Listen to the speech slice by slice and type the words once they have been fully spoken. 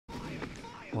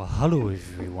Well, hello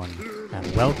everyone,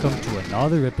 and welcome to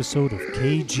another episode of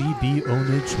KGB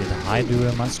Ownage with Hydero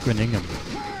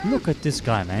Masgrinningham. Look at this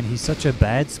guy, man, he's such a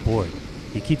bad sport.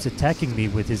 He keeps attacking me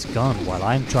with his gun while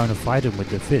I'm trying to fight him with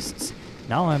the fists.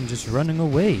 Now I'm just running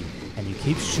away, and he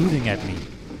keeps shooting at me.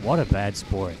 What a bad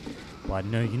sport. But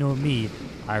no, you know me,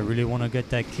 I really want to get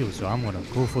that kill, so I'm gonna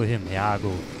go for him. Here I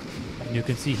go. And you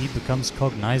can see he becomes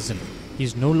cognizant.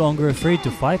 He's no longer afraid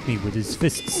to fight me with his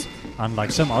fists,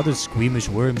 unlike some other squeamish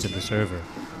worms in the server.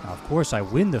 Now, of course, I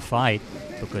win the fight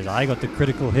because I got the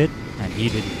critical hit and he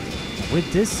didn't. And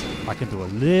with this, I can do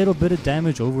a little bit of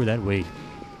damage over that way.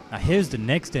 Now, here's the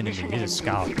next enemy. Here's a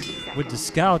scout. With the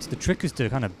scouts, the trick is to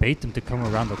kind of bait them to come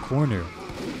around the corner.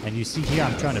 And you see here,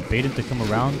 I'm trying to bait him to come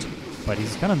around, but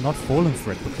he's kind of not falling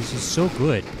for it because he's so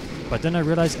good. But then I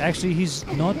realized, actually, he's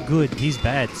not good. He's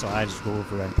bad. So I just go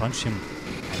over and punch him.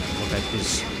 And look at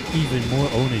this. Even more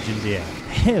ownage in there.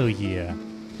 Hell yeah.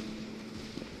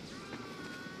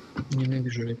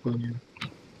 Ненавижу Японию.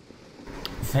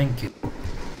 Thank you.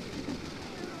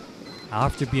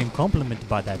 After being complimented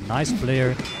by that nice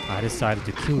player, I decided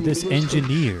to kill this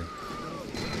engineer.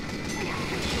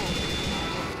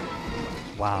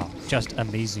 Wow, just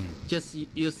amazing. Just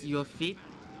use your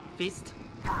fist.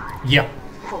 Yeah.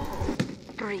 4,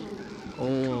 3,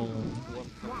 Oh.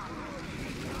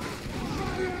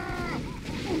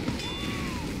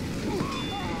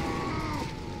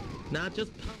 Now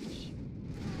just punch.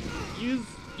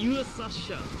 Use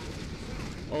Sasha.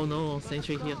 Oh no,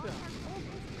 sentry here.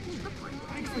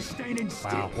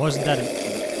 Wow, wasn't that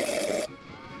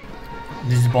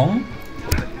This bomb?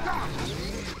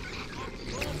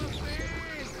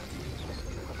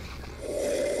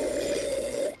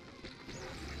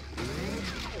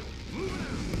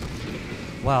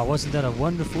 Wow, wasn't that a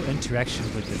wonderful interaction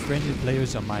with the friendly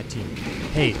players on my team?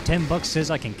 Hey, 10 bucks says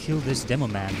I can kill this demo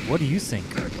man. What do you think?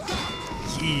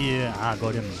 Yeah, I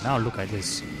got him. Now look at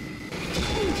this.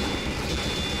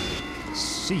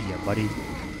 See ya, buddy.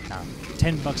 Now,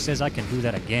 10 bucks says I can do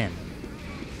that again.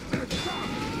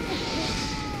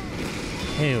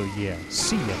 Hell yeah.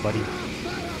 See ya, buddy.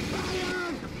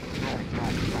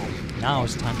 Now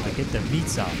it's time to get the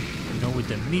meats out. You know, with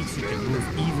the meats you can move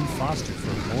even faster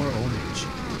for more ownage.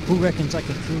 Who reckons I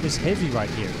can kill this heavy right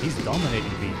here? He's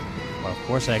dominating me. Well, of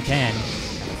course I can. And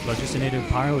the Phlogistonator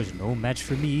Pyro is no match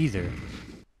for me either.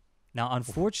 Now,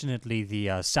 unfortunately,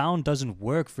 the sound doesn't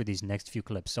work for these next few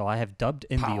clips, so I have dubbed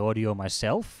in the audio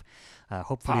myself.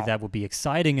 Hopefully that will be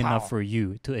exciting enough for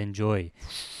you to enjoy.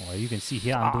 Well, you can see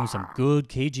here I'm doing some good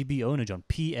KGB ownage on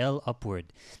PL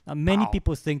Upward. Now, many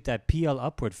people think that PL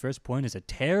Upward first point is a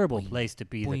terrible place to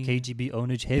be the KGB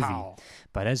ownage heavy.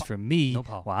 But as for me,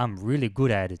 well, I'm really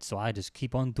good at it, so I just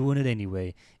keep on doing it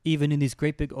anyway. Even in these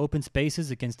great big open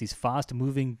spaces against these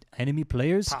fast-moving enemy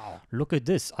players. Look at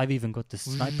this. I've even got the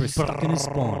sniper stuck in his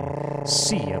spawn.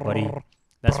 See ya, buddy.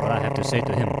 That's what I have to say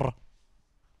to him.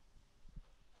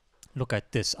 Look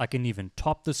at this, I can even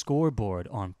top the scoreboard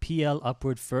on PL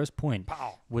Upward first point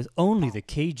with only the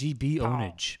KGB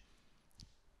ownage.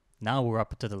 Now we're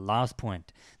up to the last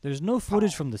point. There's no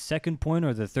footage from the second point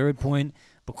or the third point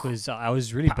because I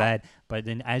was really bad, but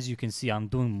then as you can see I'm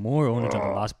doing more ownage on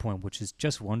the last point, which is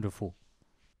just wonderful.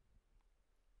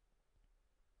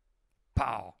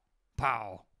 Pow,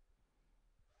 pow,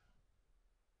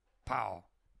 pow,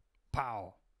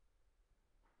 pow,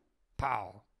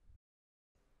 pow.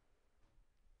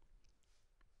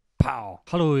 Pow.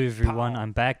 Hello everyone, Pow.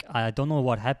 I'm back. I don't know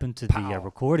what happened to the Pow.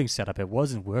 recording setup. It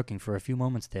wasn't working for a few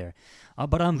moments there.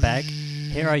 But I'm back.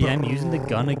 Here I am using the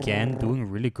gun again, doing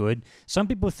really good. Some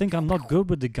people think I'm not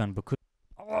good with the gun because...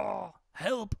 Oh,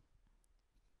 help.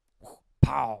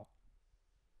 Pow.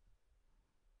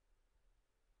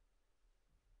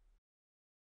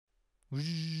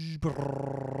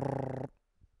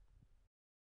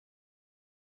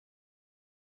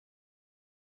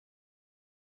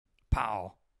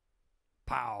 Pow.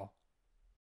 Pow.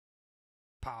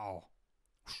 Pow.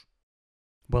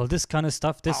 Well, this kind of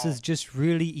stuff, this Pow. is just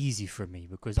really easy for me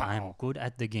because I'm Pow. good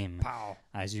at the game. Pow.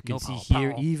 As you can No see pow.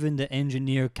 here, Pow. even the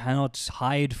engineer cannot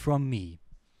hide from me.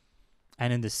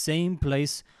 And in the same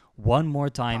place, one more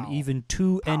time, Pow. even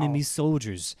two Pow. enemy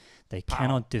soldiers, they Pow.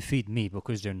 cannot defeat me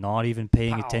because they're not even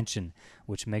paying Pow. attention,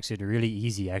 which makes it really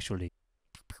easy actually.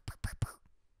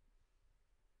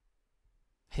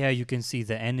 Here you can see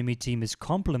the enemy team is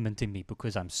complimenting me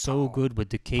because I'm so Pow. good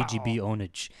with the KGB Pow.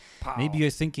 ownage. Pow. Maybe you're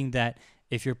thinking that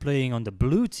if you're playing on the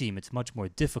blue team, it's much more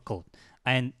difficult.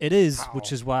 And it is, which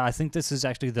Pow. is why I think this is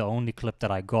actually the only clip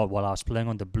that I got while I was playing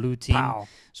on the blue team. Pow.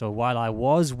 So while I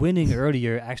was winning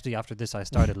earlier, actually after this I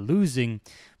started losing,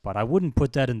 but I wouldn't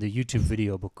put that in the YouTube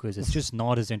video because it's just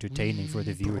not as entertaining for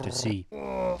the viewer to see.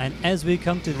 And as we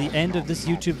come to the end of this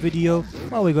YouTube video,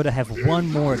 well, we're going to have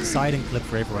one more exciting clip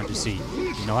for everyone to see.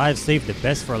 You know, I've saved the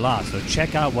best for last, so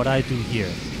check out what I do here.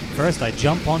 First, I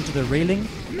jump onto the railing,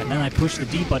 and then I push the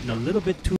D button a little bit too